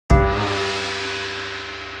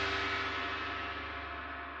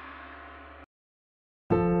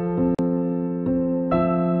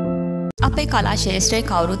අපේ කලා ශාස්ත්‍රයේ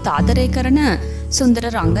කවුරුත් ආදරය කරන සුන්දර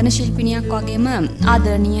රංගන ශිල්පිනියක් වගේම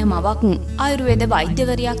ආදරණීය මවක් ආයුර්වේද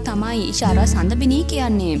වෛද්‍යවරියක් තමයි ඉෂාරා සඳමිනි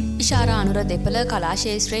කියන්නේ. ඉෂාරා අනුර දෙපළ කලා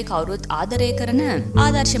ශාස්ත්‍රයේ කවුරුත් ආදරය කරන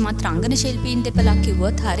ආදර්ශමත් රංගන ශිල්පීන් දෙපළක්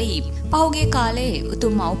කිව්වොත් හරි. පහුගිය කාලේ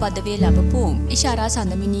උතුම් මව් පදවිය ලැබපු ඉෂාරා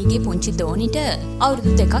සඳමිනිගේ පුංචි දෝනිට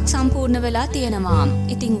අවුරුදු 2ක් සම්පූර්ණ වෙලා තියෙනවා.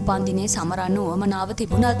 ඉතින් උපන්දිනේ සමරන්න උවමනාව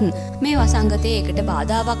තිබුණත් මේ වසංගතයේ ඒකට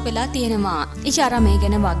බාධාවක් වෙලා තියෙනවා. ඉෂාරා මේ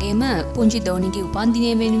ගැන වගේම පුංචි දෝනිගේ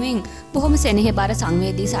උපන්දිනේ වෙනුවෙන් බොහොම සෙනෙහබර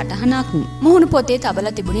සංවේදී සටහනක් මුහුණු පොතේ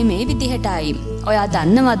තබලා තිබුණේ මේ විදිහටයි. ඔයා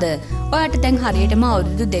දන්නවද? ඔයාට දැන් හරියටම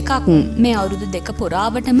අවුරුදු 2ක්. මේ අවුරුදු 2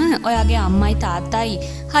 පුරාවටම ඔයාගේ අම්මයි තාත්තයි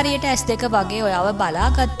හරියට S2 වගේ ඔයාව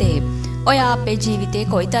බලාගත්තේ. ඔයා අපේ ජීවිතේ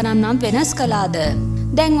කොයිතරම්නම් වෙනස් කළාද?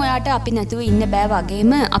 දැන් ඔයාට අපි නැතුව ඉන්න බෑ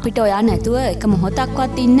වගේම අපිට ඔයා නැතුව එක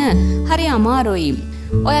මොහොතක්වත් ඉන්න හරි අමාරුයි.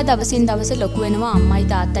 ඔයා දවසින් දවස ලොකු වෙනවා අම්මයි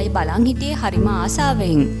තාත්තයි බලන් හිටියේ හරිම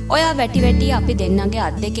ආසාවෙන්. ඔයා වැටි අපි දෙන්නගේ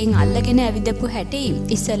අත් දෙකෙන් අල්ලගෙන ඇවිදපු හැටි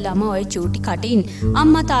ඉස්සෙල්ලාම ඔය චූටි කටින්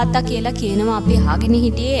අම්මා තාත්තා කියලා කියනවා අපි අහගෙන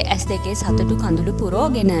හිටියේ S2 සතුටු කඳුළු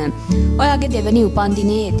පුරෝගෙන. ඔයාගේ දෙවෙනි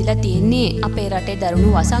උපන්දිනේ එදිලා තියෙන්නේ අපේ රටේ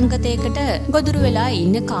දරුණු වසංගතයකට ගොදුරු වෙලා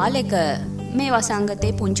ඉන්න කාලෙක. මේ වසංගතේ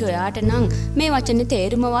පුංචි ඔයාට නම් මේ වචනේ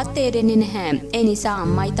තේරුමවත් තේරෙන්නේ නැහැ. ඒ නිසා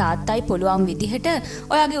අම්මයි තාත්තයි පුළුවන් විදිහට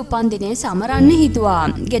ඔයාගේ උපන්දිනේ සමරන්න හිතුවා.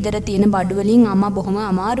 ගෙදර තියෙන බඩු වලින් අම්මා බොහොම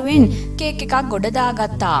අමාරුවෙන් කේක් එකක් ගොඩ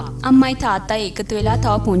දාගත්තා. අම්මයි තාත්තයි එකතු වෙලා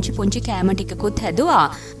තව පුංචි කෑම ටිකකුත් හැදුවා.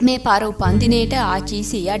 මේ පාර උපන්දිනේට ආච්චි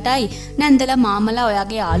සීයාටයි නැන්දලා මාමලා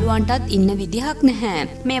ඔයාගේ යාළුවන්ටත් ඉන්න විදිහක් නැහැ.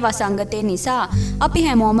 මේ වසංගතේ නිසා අපි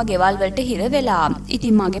හැමෝම ගෙවල් වලට හිර වෙලා.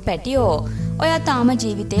 ඉතින් මගේ පැටියෝ ඔයා තාම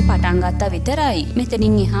ජීවිතේ පටන් ගත්තා විතරයි.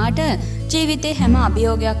 මෙතනින් එහාට ජීවිතේ හැම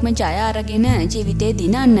අභියෝගයක්ම ජය අරගෙන ජීවිතේ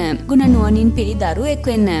දිනන්න ගුණ නුවණින් පිරි දරුවෙක්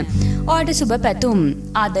වෙන්න. ඔයාට සුබ පැතුම්.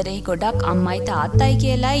 ආදරේ ගොඩක් අම්මයි තාත්තයි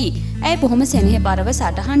කියලයි ඇයි බොහොම සෙනෙහබරව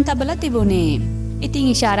සටහන් තබලා තිබුණේ. ඉතින්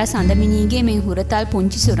ඉෂාරා සඳමිනිගේ මේ හුරතල්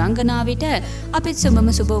පුංචි සුරංගනාවිට අපිත් සුබම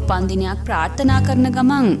සුබ උපන්දිනයක් ප්‍රාර්ථනා කරන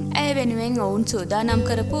ගමන් ඇය වෙනුවෙන් ඔවුන් සූදානම්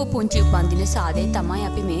කරපු පුංචි උපන්දින සාදේ තමයි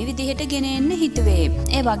අපි මේ විදිහට ගෙන එන්න හිතුවේ.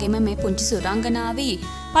 ඒ වගේම මේ පුංචි සුරංගනාවි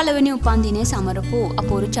පළවෙනි උපන්දිනේ සමරපු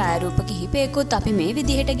අපූර්ව ඡායාරූප කිහිපයකුත් අපි මේ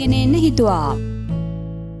විදිහට ගෙන එන්න හිතුවා.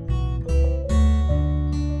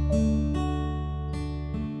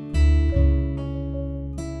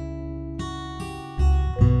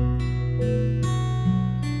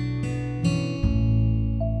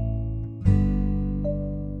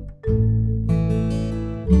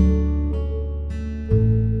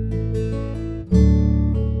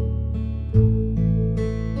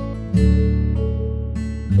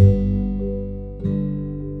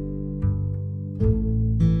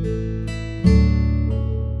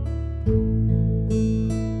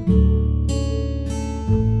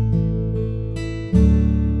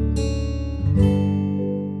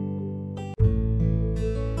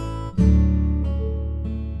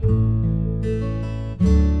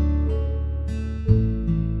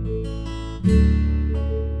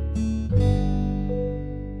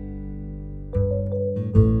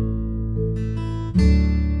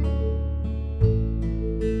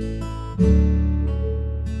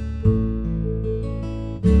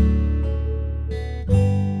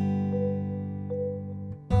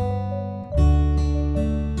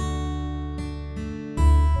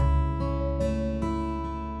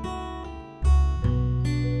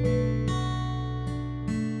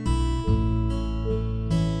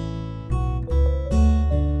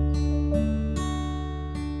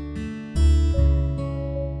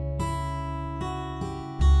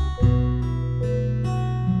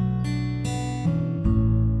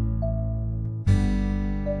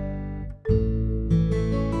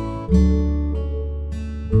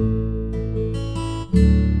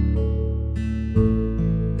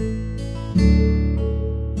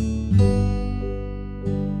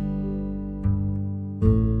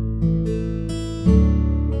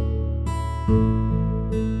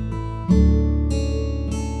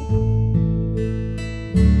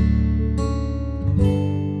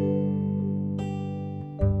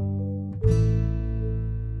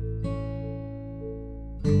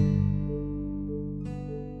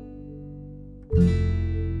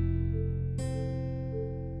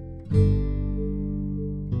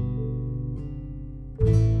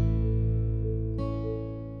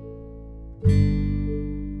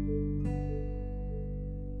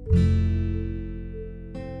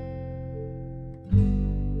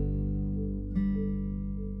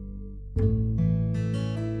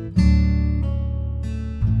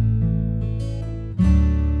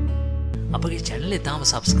 අපගේ channel එක තාම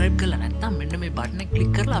subscribe කරලා නැත්නම් මෙන්න මේ button එක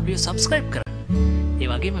click කරලා අපිව subscribe කරන්න. ඒ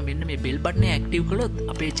වගේම මෙන්න මේ බෙල් බටන් එක ඇක්ටිව් කළොත්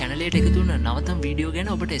අපේ channel එකට එකතු වෙන නවතම වීඩියෝ ගැන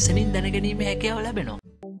ඔබට එසනින් දැනගැනීමේ හැකියාව ලැබෙනවා.